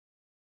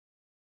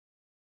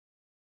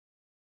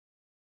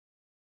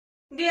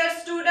Dear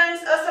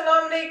students,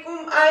 Assalamu alaikum.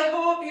 I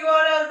hope you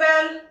are all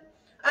well.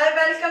 I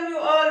welcome you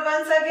all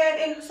once again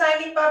in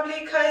Hussaini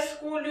Public High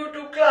School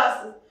YouTube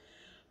classes.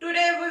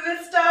 Today we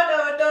will start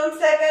our term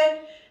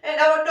 2nd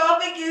and our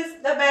topic is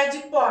the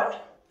magic pot.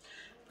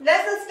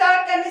 Lesson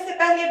start करने से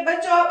पहले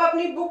बच्चों आप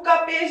अपनी book का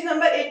page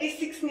number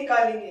 86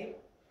 निकालेंगे।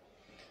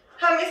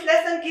 हम इस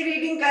लेसन की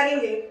रीडिंग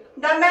करेंगे।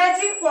 The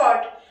magic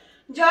pot,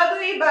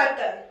 जादुई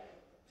बर्तन।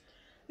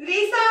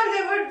 Lisa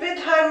lived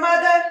with her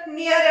mother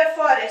near a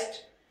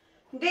forest.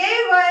 They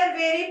were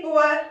very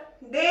poor.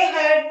 They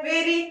had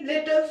very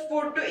little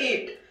food to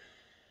eat.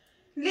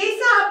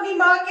 लीसा अपनी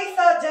माँ के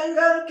साथ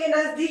जंगल के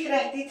नजदीक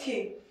रहती थी।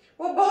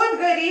 वो बहुत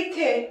गरीब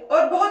थे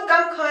और बहुत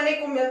कम खाने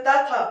को मिलता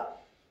था।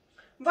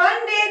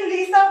 One day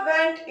Lisa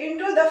went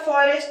into the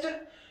forest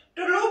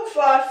to look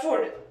for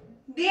food.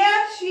 There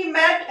she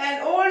met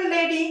an old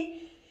lady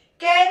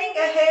carrying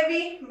a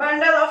heavy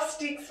bundle of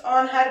sticks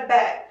on her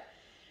back.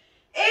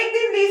 एक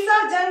दिन लीसा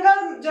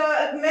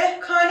जंगल में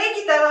खाने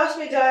की तलाश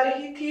में जा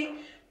रही थी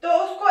तो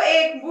उसको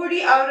एक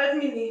बूढ़ी औरत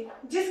मिली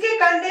जिसके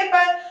कंधे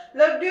पर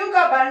लकड़ियों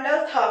का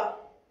बंडल था।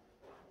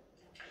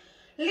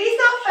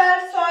 Lisa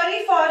felt sorry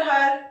for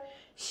her.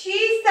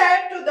 She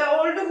said to the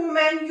old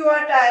woman, "You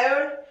are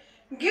tired.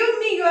 Give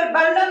me your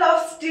bundle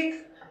of sticks.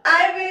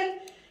 I will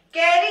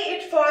carry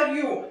it for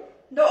you."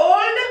 The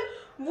old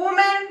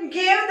woman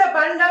gave the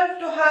bundle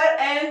to her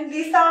and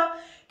Lisa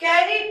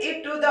carried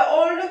it to the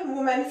old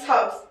woman's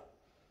house.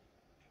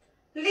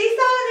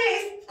 लीसा ने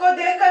इसको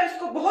देखकर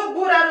इसको बहुत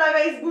बुरा लगा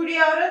इस बूढ़ी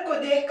औरत को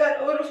देखकर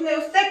और उसने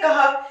उससे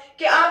कहा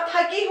कि आप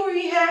थकी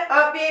हुई हैं,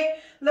 आप ये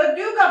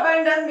लकड़ियों का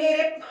बंडल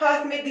मेरे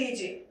हाथ में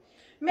दीजिए,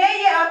 मैं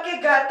ये आपके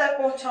घर तक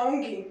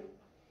पहुंचाऊंगी।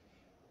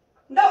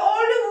 The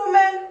old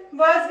woman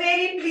was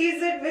very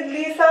pleased with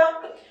Lisa.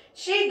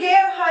 She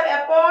gave her a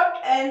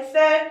pot and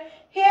said,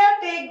 "Here,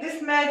 take this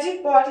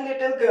magic pot,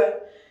 little girl."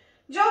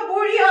 जो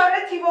बूढ़ी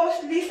औरत थी वो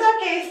उस लीसा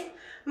के इस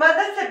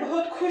मदद से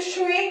बहुत खुश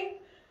हुई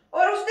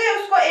और उसने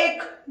उसको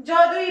एक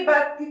जादुई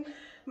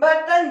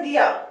बर्तन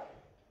दिया।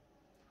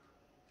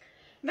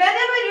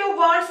 Whenever you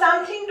want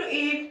something to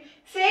eat,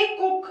 say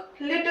cook,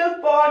 little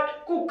pot,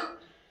 cook.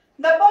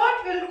 The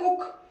pot will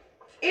cook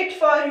it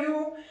for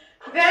you.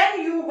 When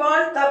you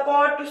want the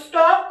pot to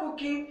stop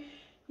cooking,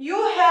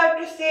 you have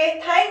to say,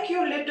 "Thank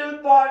you, little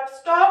pot.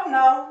 Stop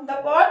now.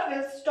 The pot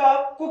will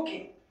stop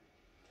cooking."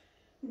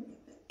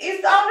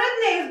 इस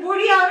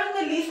बूढ़ी औरत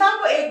ने लीसा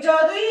को एक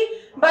जादुई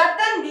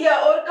बर्तन दिया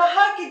और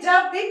कहा कि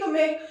जब भी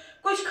तुम्हें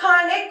कुछ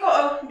खाने को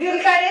दिल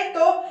करे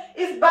तो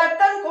इस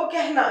बर्तन को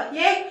कहना,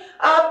 ये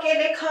आपके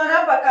लिए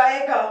खाना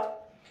पकाएगा।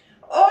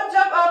 और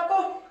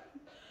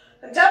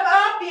जब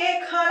आप ये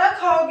खाना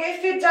खाओगे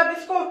फिर जब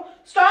इसको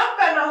स्टॉप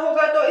करना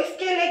होगा तो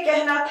इसके लिए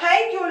कहना,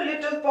 "thank you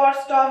little pot,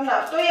 stop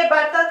now." तो ये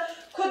बर्तन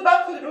खुद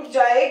ब खुद रुक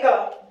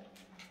जाएगा।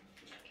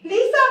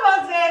 Lisa was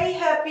very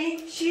happy.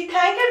 She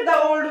thanked the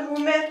old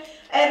woman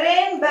and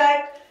ran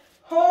back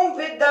home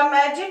with the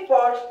magic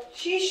pot.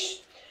 She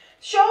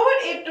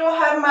showed it to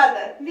her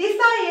mother.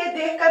 Lisa ये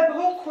देखकर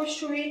बहुत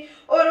खुश हुई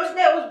और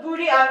उसने उस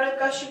बूढ़ी औरत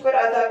का शुक्र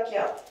अदा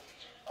किया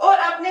और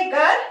अपने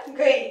घर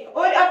गई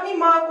और अपनी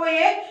माँ को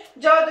ये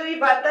जादुई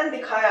बर्तन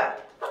दिखाया।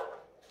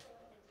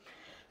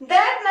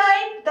 That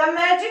night the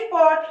magic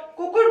pot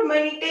cooked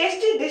many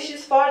tasty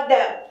dishes for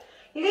them.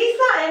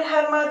 Lisa and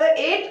her mother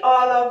ate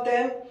all of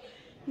them.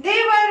 They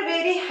were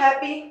very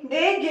happy.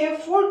 They gave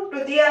food to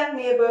their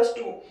neighbors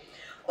too.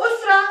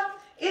 उस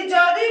रात इस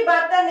जादुई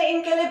बर्तन ने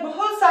इनके लिए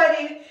बहुत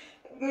सारी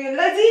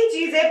लजीज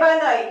चीजें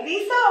बनाई।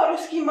 लीसा और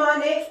उसकी माँ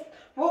ने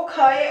वो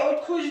खाए और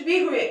खुश भी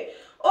हुए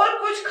और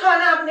कुछ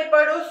खाना अपने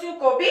पड़ोसियों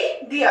को भी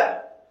दिया।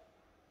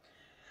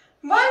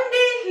 One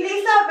day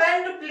Lisa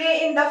went to play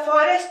in the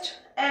forest.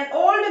 An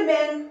old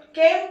man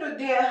came to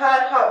her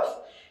house.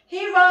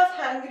 He was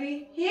hungry.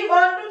 He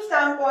wanted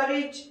some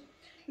porridge.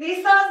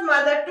 Lisa's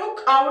mother took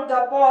out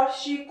the pot.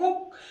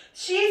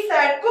 She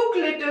said, "Cook,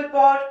 little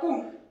pot,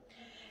 cook."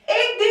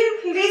 एक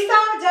दिन लीसा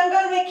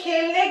जंगल में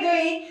खेलने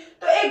गई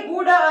तो एक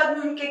बूढ़ा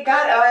आदमी उनके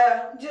घर आया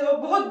जो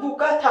बहुत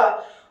भूखा था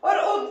और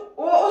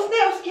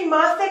उसने उसकी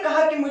माँ से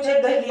कहा कि मुझे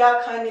दलिया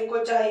खाने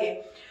को चाहिए।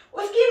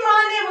 उसकी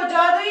माँ ने वो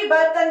जादुई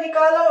बर्तन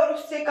निकाला और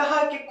उससे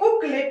कहा कि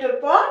 "Cook, little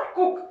pot,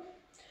 cook."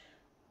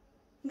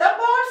 The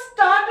pot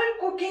started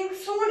cooking.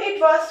 Soon it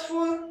was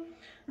full.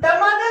 The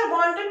mother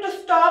wanted to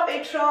stop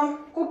it from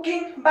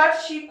cooking, but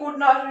she could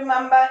not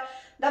remember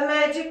the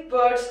magic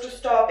words to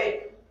stop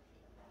it.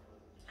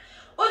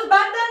 उस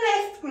बर्तन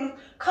ने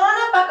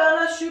खाना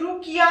पकाना शुरू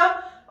किया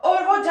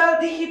और वो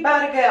जल्दी ही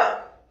भर गया।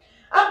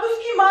 अब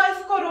उसकी माँ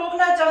इसको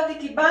रोकना चाहती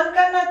थी, बंद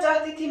करना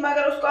चाहती थी,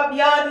 मगर उसको अब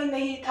याद ही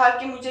नहीं था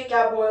कि मुझे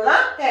क्या बोलना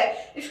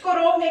है, इसको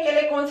रोकने के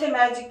लिए कौन से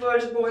मैजिक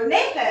वर्ड्स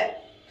बोलने हैं।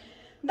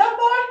 The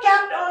pot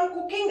kept on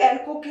cooking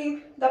and cooking.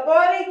 The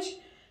porridge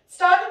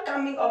started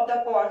coming off the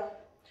pot.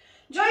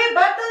 जो ये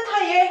बर्तन था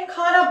ये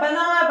खाना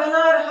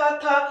बना रहा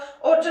था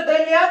और जो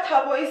दलिया था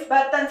वो इस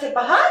बर्तन से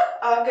बाहर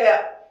आ गया।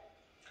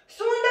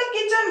 Soon the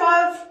kitchen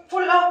was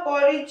full of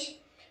porridge.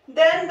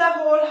 Then the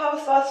whole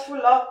house was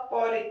full of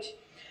porridge.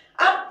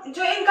 अब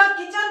जो इनका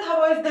किचन था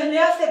वो इस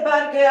दलिया से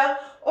भर गया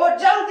और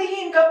जल्दी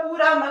ही इनका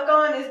पूरा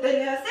मकान इस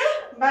दलिया से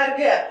भर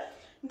गया।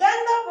 Then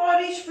the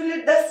porridge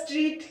filled the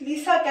street.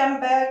 Lisa came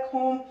back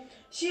home.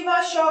 She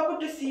was shocked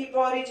to see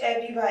porridge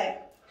everywhere.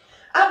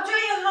 अब जो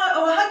यहाँ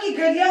वहाँ की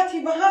गलियां थी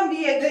वहां भी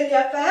ये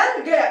दलिया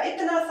फैल गया।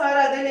 इतना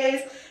सारा दलिया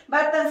इस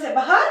बर्तन से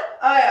बाहर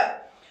आया।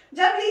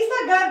 जब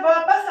लीसा घर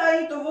वापस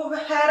आई तो वो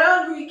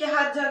हैरान हुई कि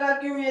हर जगह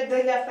क्यों ये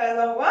दलिया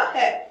फैला हुआ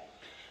है।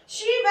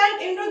 She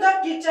went into the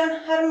kitchen.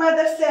 Her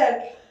mother said,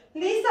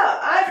 "Lisa,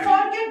 I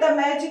forget the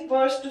magic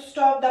words to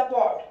stop the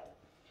pot.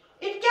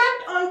 It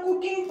kept on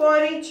cooking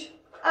porridge.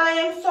 I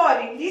am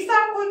sorry."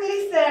 Lisa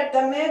quickly said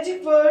the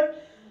magic word.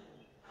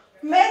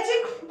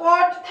 Magic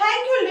pot,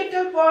 thank you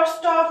little pot,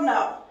 stop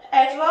now.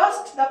 At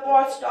last the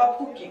pot stopped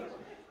cooking.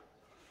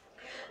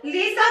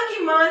 लीसा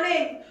की माँ ने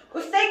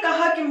उससे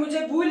कहा कि मुझे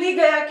भूल ही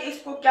गया कि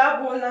इसको क्या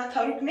बोलना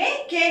था रुकने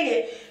के लिए,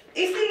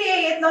 इसलिए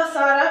इतना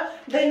सारा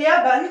दलिया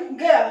बन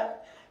गया।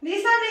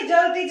 लीसा ने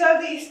जल्दी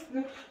जल्दी इस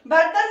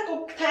बर्तन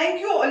को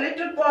थैंक यू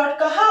लिटिल पॉट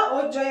कहा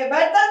और जो ये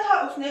बर्तन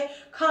था उसने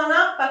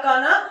खाना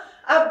पकाना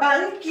अब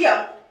बंद किया।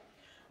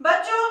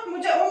 बच्चों,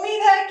 मुझे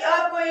उम्मीद है कि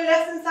आपको ये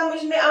लेसन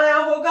समझ में आया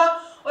होगा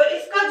और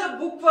इसका जो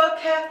बुक वर्क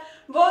है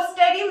वो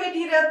स्टडी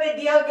मटेरियल पे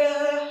दिया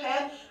गया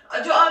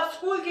है जो आप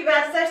स्कूल की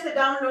वेबसाइट से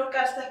डाउनलोड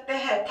कर सकते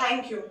हैं।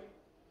 Thank you.